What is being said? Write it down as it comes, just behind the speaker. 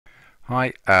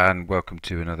Hi and welcome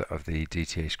to another of the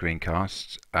DTA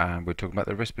screencasts, and we're talking about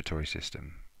the respiratory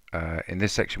system. In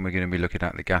this section we're going to be looking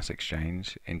at the gas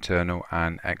exchange, internal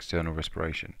and external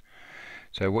respiration.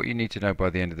 So what you need to know by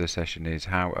the end of the session is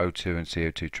how O2 and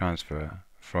CO2 transfer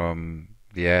from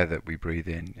the air that we breathe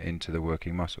in into the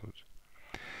working muscles.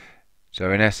 So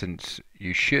in essence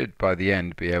you should by the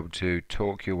end be able to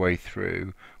talk your way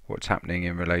through what's happening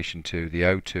in relation to the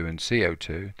O2 and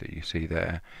CO2 that you see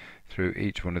there through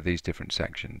each one of these different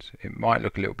sections. It might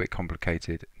look a little bit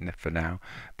complicated for now,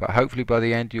 but hopefully by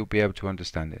the end you'll be able to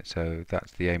understand it. So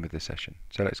that's the aim of the session.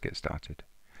 So let's get started.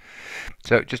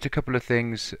 So just a couple of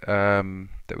things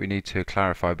that we need to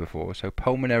clarify before. So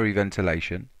pulmonary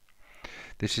ventilation.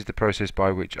 This is the process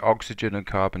by which oxygen and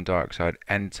carbon dioxide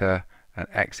enter and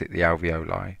exit the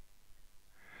alveoli.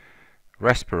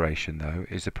 Respiration, though,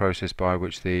 is the process by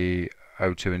which the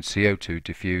O2 and CO2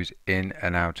 diffuse in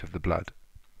and out of the blood.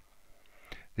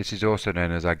 This is also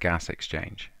known as our gas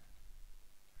exchange.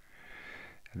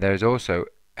 There is also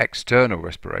external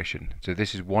respiration. So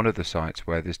this is one of the sites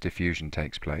where this diffusion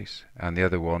takes place, and the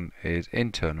other one is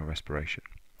internal respiration.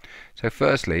 So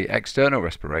firstly, external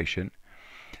respiration.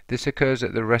 This occurs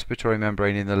at the respiratory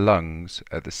membrane in the lungs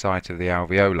at the site of the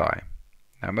alveoli.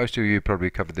 Now most of you probably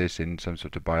covered this in some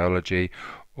sort of biology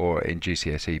or in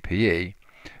GCSE PE,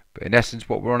 but in essence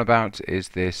what we're on about is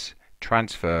this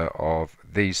transfer of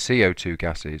these CO2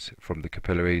 gases from the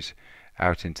capillaries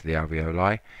out into the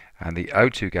alveoli and the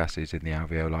O2 gases in the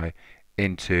alveoli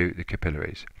into the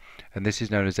capillaries, and this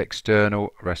is known as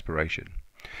external respiration.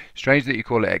 Strange that you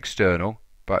call it external,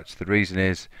 but the reason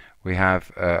is we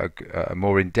have a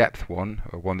more in-depth one,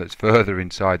 or one that's further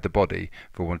inside the body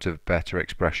for want of better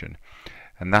expression,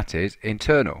 and that is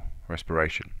internal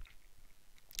respiration.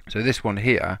 So this one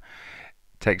here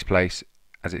takes place,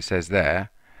 as it says there,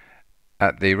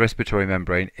 at the respiratory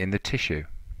membrane in the tissue.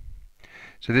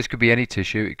 So this could be any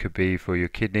tissue. It could be for your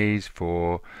kidneys,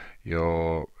 for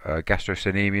your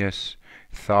gastrocnemius,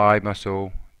 thigh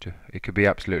muscle. It could be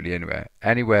absolutely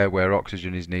anywhere where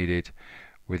oxygen is needed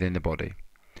within the body.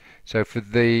 So from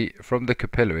the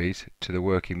capillaries to the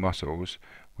working muscles,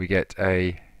 we get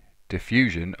a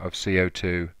diffusion of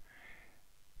CO2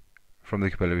 from the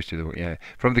capillaries to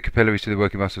the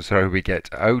working muscles. Sorry, we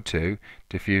get O2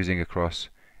 diffusing across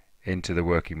into the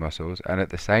working muscles, and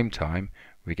at the same time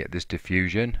we get this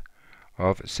diffusion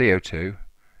of CO2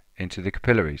 into the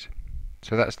capillaries.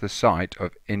 So that's the site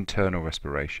of internal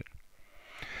respiration.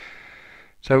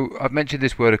 So I've mentioned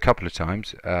this word a couple of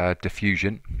times,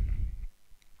 diffusion,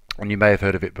 and you may have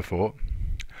heard of it before.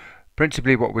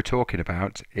 Principally what we're talking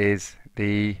about is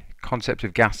the concept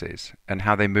of gases and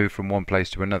how they move from one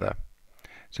place to another.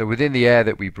 So within the air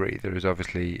that we breathe there is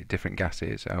obviously different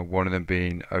gases, one of them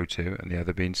being O2 and the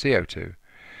other being CO2.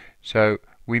 So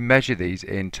we measure these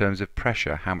in terms of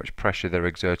pressure, how much pressure they're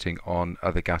exerting on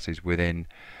other gases within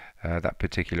that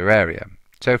particular area.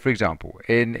 So for example,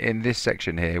 in this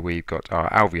section here we've got our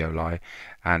alveoli,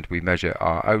 and we measure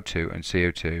our O2 and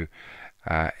CO2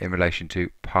 in relation to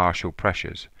partial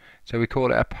pressures. So we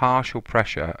call it a partial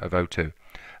pressure of O2.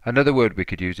 Another word we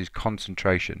could use is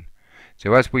concentration.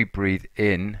 So as we breathe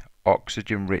in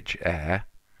oxygen-rich air,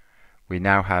 we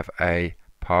now have a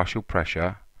partial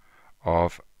pressure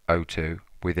of O2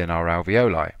 within our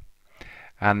alveoli.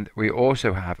 And we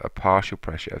also have a partial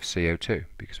pressure of CO2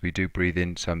 because we do breathe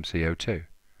in some CO2.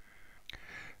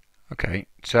 Okay,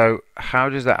 so how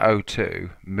does that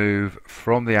O2 move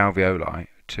from the alveoli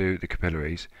to the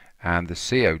capillaries and the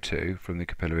CO2 from the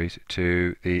capillaries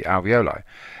to the alveoli?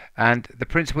 And the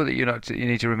principle that you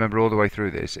need to remember all the way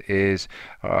through this is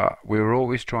we will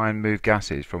always try and move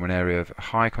gases from an area of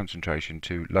high concentration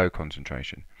to low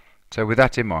concentration. So with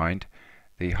that in mind,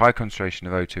 the high concentration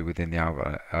of O2 within the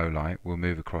alveoli will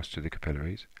move across to the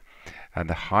capillaries, and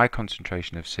the high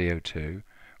concentration of CO2,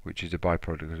 which is a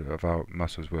byproduct of our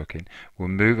muscles working, will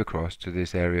move across to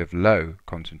this area of low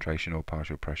concentration or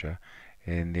partial pressure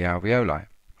in the alveoli.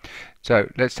 So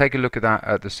let's take a look at that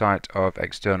at the site of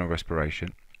external respiration.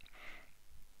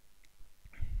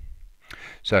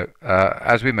 So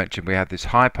as we mentioned, we have this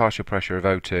high partial pressure of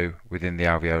O2 within the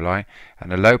alveoli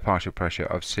and a low partial pressure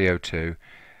of CO2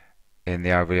 in the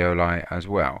alveoli as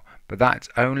well. But that's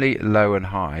only low and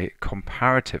high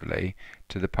comparatively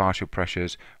to the partial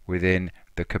pressures within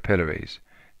the capillaries.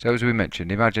 So as we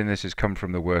mentioned, imagine this has come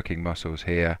from the working muscles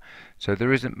here. So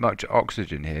there isn't much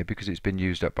oxygen here because it's been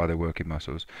used up by the working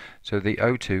muscles. So the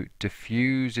O2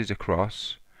 diffuses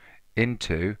across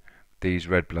into these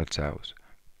red blood cells.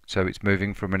 So it's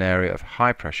moving from an area of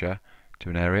high pressure to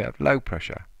an area of low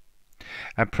pressure.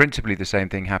 And principally the same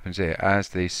thing happens here. As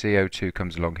the CO2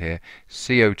 comes along here,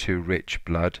 CO2 rich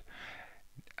blood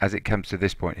as it comes to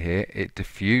this point here, it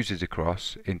diffuses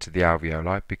across into the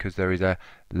alveoli because there is a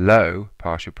low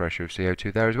partial pressure of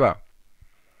CO2 there as well.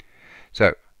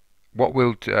 So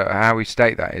how we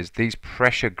state that is these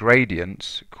pressure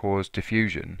gradients cause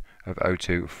diffusion of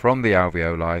O2 from the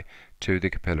alveoli to the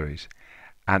capillaries,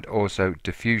 and also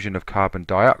diffusion of carbon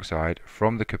dioxide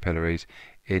from the capillaries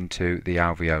into the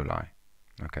alveoli.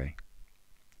 Okay.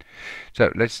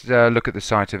 So let's look at the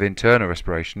site of internal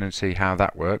respiration and see how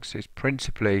that works. It's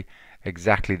principally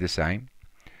exactly the same.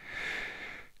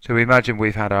 So we imagine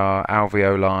we've had our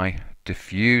alveoli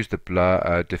diffuse the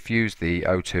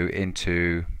O2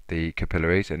 into the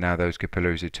capillaries, and now those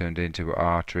capillaries are turned into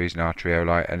arteries and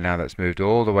arterioli, and now that's moved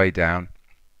all the way down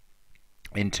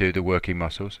into the working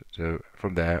muscles. So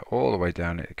from there all the way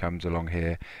down it comes along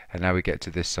here, and now we get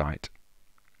to this site.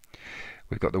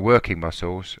 We've got the working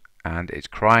muscles, and it's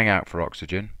crying out for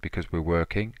oxygen because we're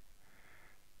working.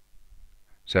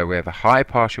 So we have a high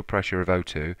partial pressure of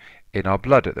O2 in our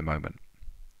blood at the moment.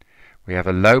 We have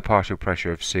a low partial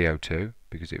pressure of CO2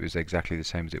 because it was exactly the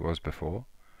same as it was before,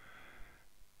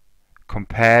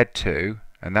 compared to,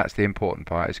 and that's the important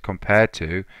part, is compared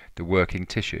to the working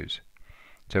tissues.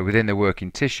 So within the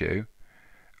working tissue,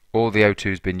 all the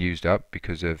O2 has been used up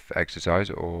because of exercise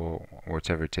or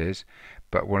whatever it is,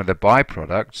 but one of the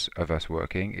byproducts of us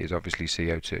working is obviously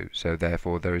CO2. So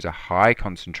therefore there is a high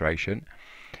concentration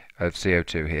of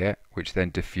CO2 here, which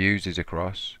then diffuses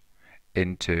across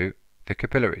into the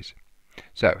capillaries.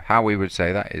 So how we would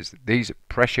say that is these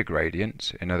pressure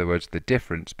gradients, in other words the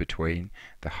difference between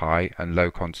the high and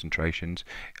low concentrations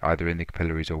either in the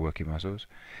capillaries or working muscles,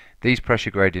 these pressure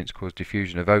gradients cause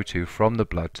diffusion of O2 from the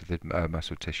blood to the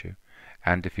muscle tissue,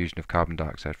 and diffusion of carbon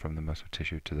dioxide from the muscle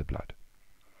tissue to the blood.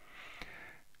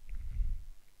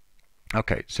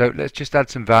 Okay, so let's just add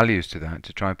some values to that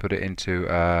to try and put it into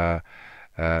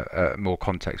more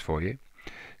context for you.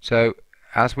 So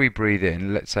as we breathe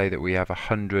in, let's say that we have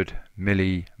 100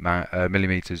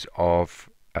 millimeters of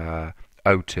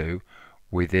O2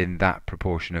 within that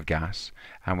proportion of gas,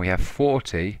 and we have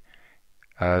 40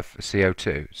 of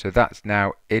CO2. So that's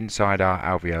now inside our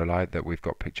alveoli that we've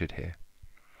got pictured here.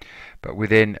 But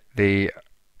within the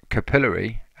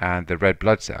capillary and the red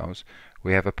blood cells,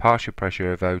 we have a partial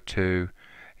pressure of O2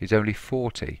 is only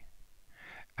 40,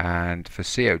 and for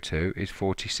CO2 is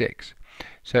 46.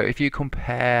 So if you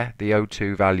compare the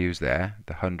O2 values there,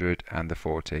 the 100 and the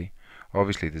 40,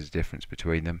 obviously there's a difference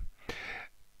between them.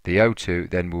 The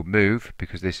O2 then will move,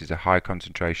 because this is a high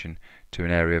concentration, to an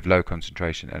area of low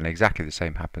concentration, and exactly the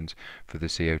same happens for the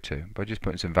CO2 by just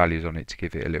putting some values on it to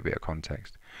give it a little bit of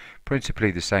context.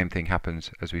 Principally the same thing happens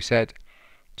as we said,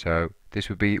 so this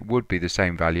would be the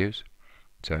same values.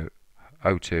 So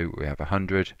O2 we have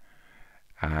 100,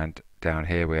 and down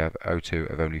here we have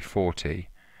O2 of only 40,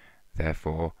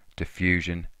 therefore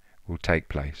diffusion will take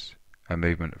place, a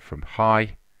movement from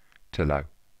high to low.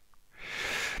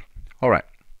 Alright,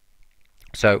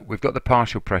 so we've got the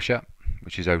partial pressure,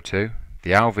 which is O2,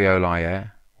 the alveoli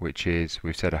air, which is,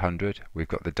 we've said 100, we've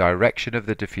got the direction of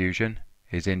the diffusion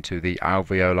is into the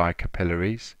alveoli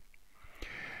capillaries,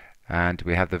 and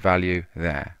we have the value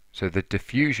there. So the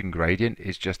diffusion gradient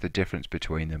is just the difference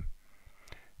between them.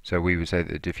 So we would say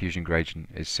that the diffusion gradient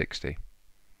is 60.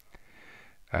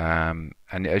 And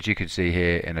as you can see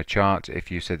here in a chart, if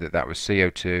you said that that was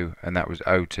CO2 and that was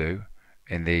O2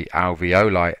 in the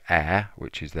alveoli air,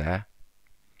 which is there,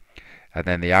 and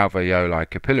then the alveoli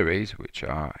capillaries, which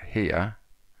are here,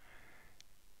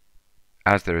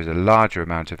 as there is a larger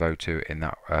amount of O2 in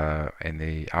that in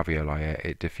the alveoli air,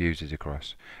 it diffuses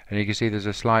across. And you can see there's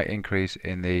a slight increase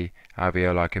in the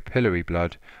alveoli capillary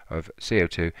blood of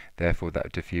CO2, therefore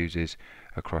that diffuses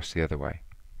across the other way.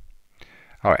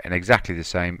 Alright, and exactly the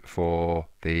same for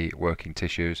the working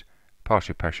tissues.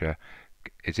 Partial pressure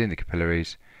is in the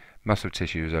capillaries, muscle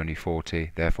tissue is only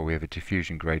 40, therefore we have a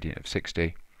diffusion gradient of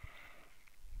 60.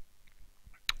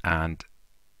 And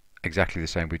exactly the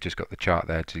same, we've just got the chart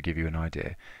there to give you an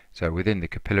idea. So within the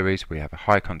capillaries we have a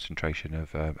high concentration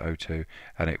of O2,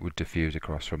 and it would diffuse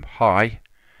across from high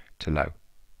to low.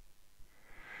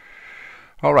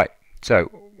 Alright,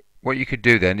 so what you could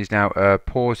do then is now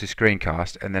pause the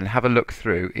screencast and then have a look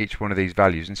through each one of these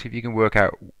values and see if you can work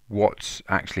out what's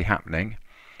actually happening.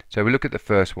 So we look at the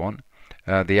first one,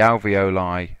 the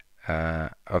alveoli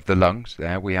of the lungs.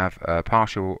 There we have a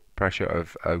partial pressure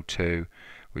of O2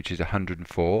 which is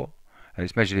 104, and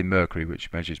it's measured in mercury,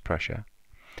 which measures pressure,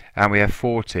 and we have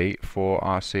 40 for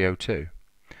our CO2.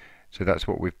 So that's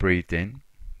what we've breathed in.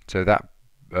 So that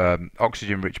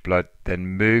oxygen-rich blood then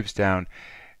moves down,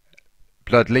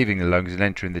 blood leaving the lungs and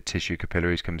entering the tissue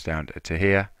capillaries comes down to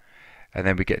here, and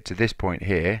then we get to this point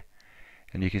here.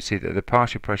 and you can see that the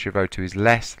partial pressure of O2 is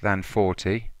less than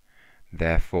 40.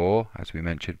 Therefore, as we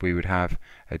mentioned, we would have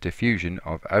a diffusion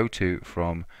of O2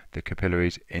 from the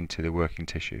capillaries into the working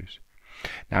tissues.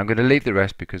 Now I'm going to leave the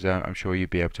rest because I'm sure you'll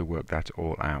be able to work that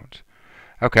all out.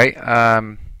 Okay,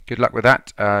 good luck with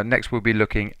that. Next we'll be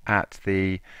looking at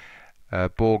the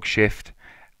Borg shift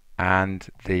and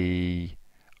the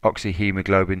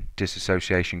oxyhemoglobin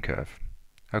dissociation curve.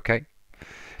 Okay,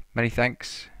 many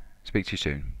thanks. Speak to you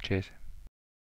soon. Cheers.